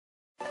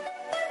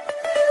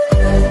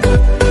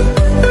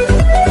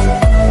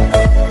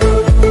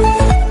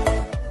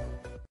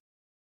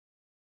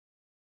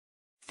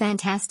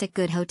Fantastic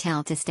good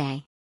hotel to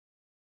stay.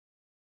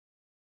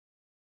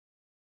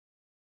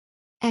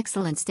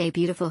 Excellent stay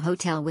beautiful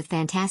hotel with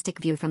fantastic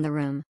view from the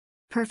room.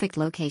 Perfect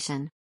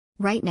location.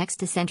 Right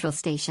next to Central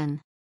Station.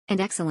 And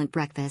excellent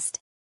breakfast.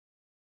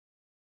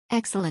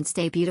 Excellent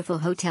stay beautiful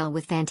hotel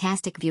with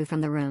fantastic view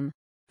from the room.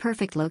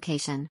 Perfect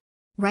location.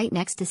 Right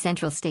next to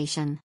Central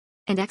Station.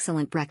 And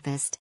excellent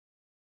breakfast.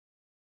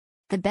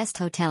 The best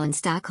hotel in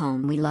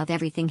Stockholm, we love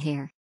everything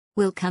here.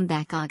 We'll come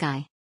back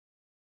guy.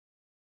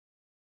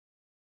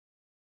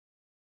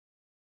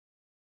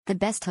 The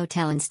best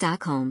hotel in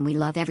Stockholm, we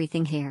love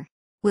everything here.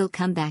 We'll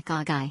come back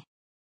guy.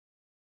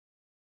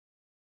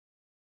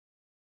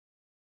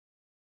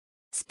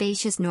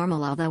 Spacious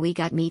normal although we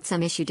got meet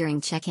some issue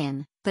during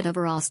check-in, but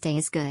overall stay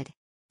is good.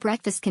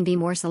 Breakfast can be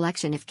more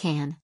selection if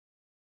can.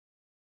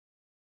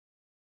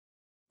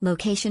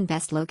 Location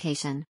best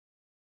location.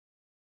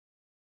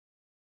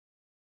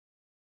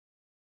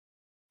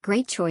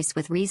 Great choice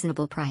with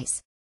reasonable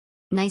price.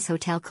 Nice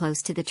hotel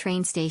close to the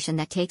train station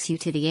that takes you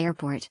to the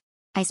airport.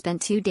 I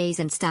spent 2 days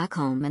in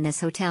Stockholm and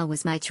this hotel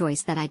was my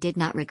choice that I did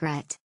not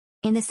regret.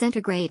 In the center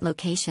great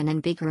location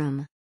and big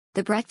room.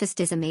 The breakfast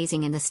is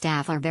amazing and the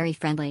staff are very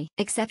friendly.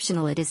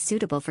 Exceptional it is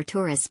suitable for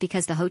tourists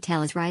because the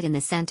hotel is right in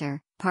the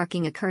center,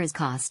 parking occurs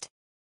cost.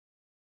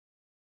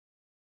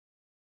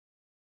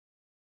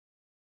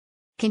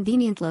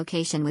 Convenient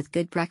location with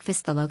good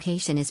breakfast the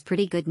location is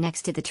pretty good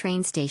next to the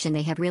train station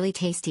they have really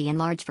tasty and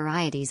large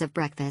varieties of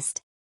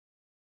breakfast.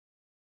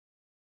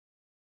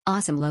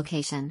 Awesome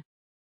location.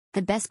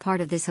 The best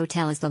part of this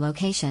hotel is the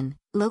location,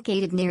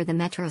 located near the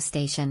metro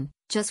station,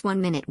 just 1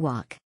 minute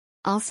walk.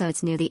 Also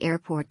it's near the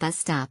airport bus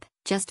stop,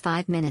 just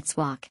 5 minutes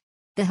walk.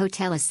 The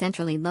hotel is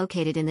centrally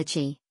located in the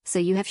Chi, so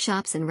you have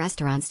shops and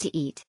restaurants to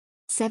eat.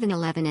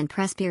 7-Eleven and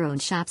Press Bureau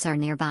and shops are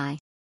nearby.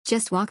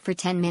 Just walk for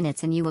 10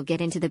 minutes and you will get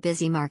into the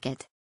busy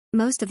market.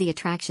 Most of the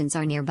attractions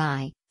are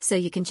nearby, so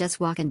you can just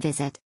walk and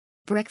visit.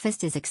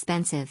 Breakfast is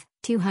expensive,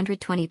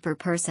 $220 per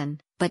person,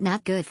 but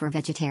not good for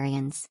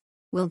vegetarians.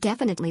 We'll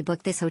definitely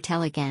book this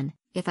hotel again,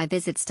 if I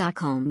visit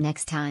Stockholm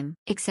next time.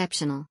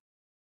 Exceptional.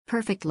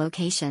 Perfect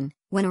location,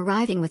 when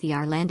arriving with the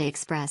Arlanda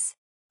Express.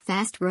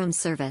 Fast room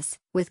service,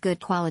 with good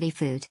quality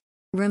food.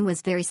 Room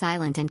was very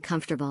silent and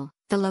comfortable.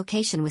 The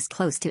location was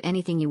close to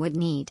anything you would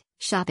need,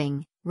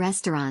 shopping,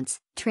 restaurants,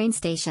 train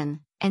station,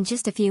 and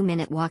just a few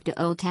minute walk to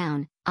Old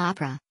Town,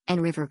 Opera,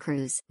 and River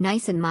Cruise.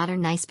 Nice and modern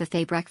nice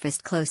buffet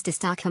breakfast close to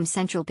Stockholm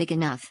Central big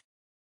enough.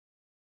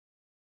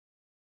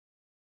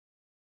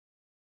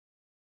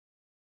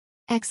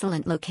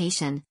 Excellent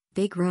location,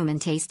 big room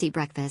and tasty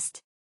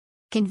breakfast.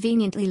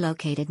 Conveniently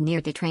located near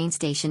the train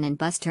station and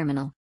bus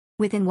terminal.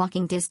 Within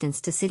walking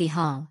distance to City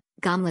Hall,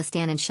 Gamla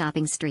Stan and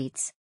shopping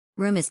streets.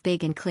 Room is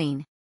big and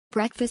clean.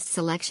 Breakfast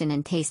selection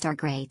and taste are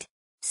great.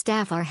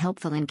 Staff are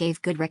helpful and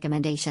gave good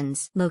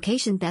recommendations.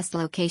 Location best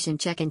location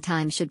check-in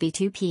time should be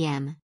 2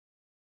 p.m.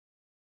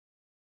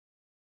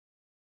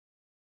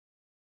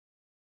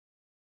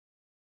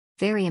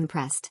 Very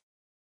impressed.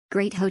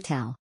 Great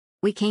hotel.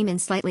 We came in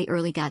slightly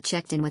early got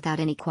checked in without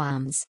any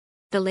qualms.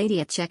 The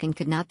lady at check-in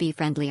could not be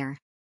friendlier.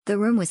 The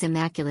room was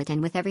immaculate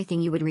and with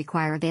everything you would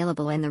require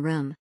available in the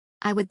room.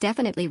 I would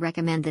definitely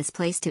recommend this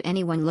place to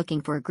anyone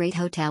looking for a great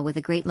hotel with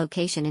a great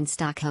location in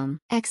Stockholm.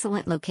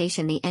 Excellent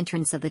location. The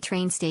entrance of the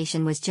train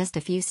station was just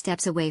a few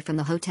steps away from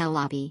the hotel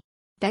lobby.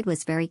 Bed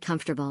was very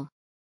comfortable.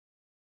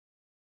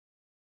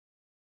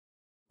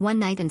 One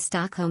night in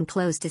Stockholm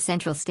close to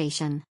Central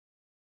Station.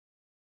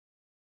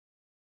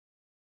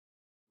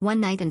 One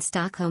night in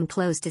Stockholm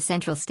close to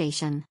Central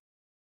Station.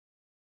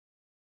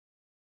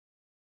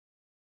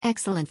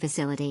 Excellent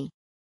facility.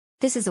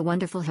 This is a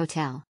wonderful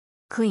hotel.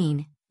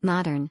 Clean,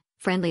 modern,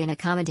 friendly and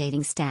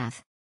accommodating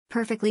staff.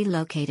 Perfectly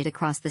located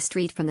across the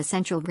street from the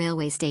Central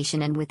Railway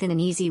Station and within an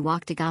easy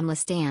walk to Gamla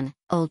Stan,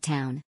 Old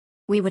Town.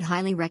 We would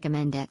highly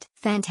recommend it.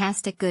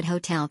 Fantastic good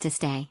hotel to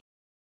stay.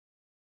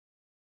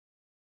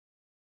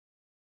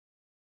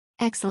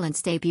 Excellent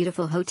stay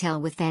beautiful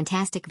hotel with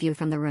fantastic view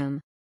from the room.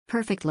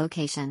 Perfect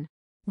location.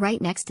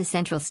 Right next to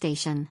Central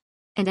Station.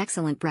 And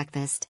excellent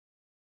breakfast.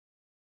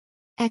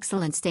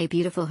 Excellent stay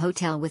beautiful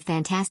hotel with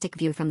fantastic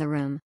view from the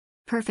room.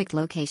 Perfect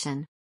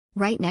location.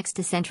 Right next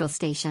to Central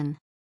Station.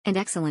 And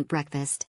excellent breakfast.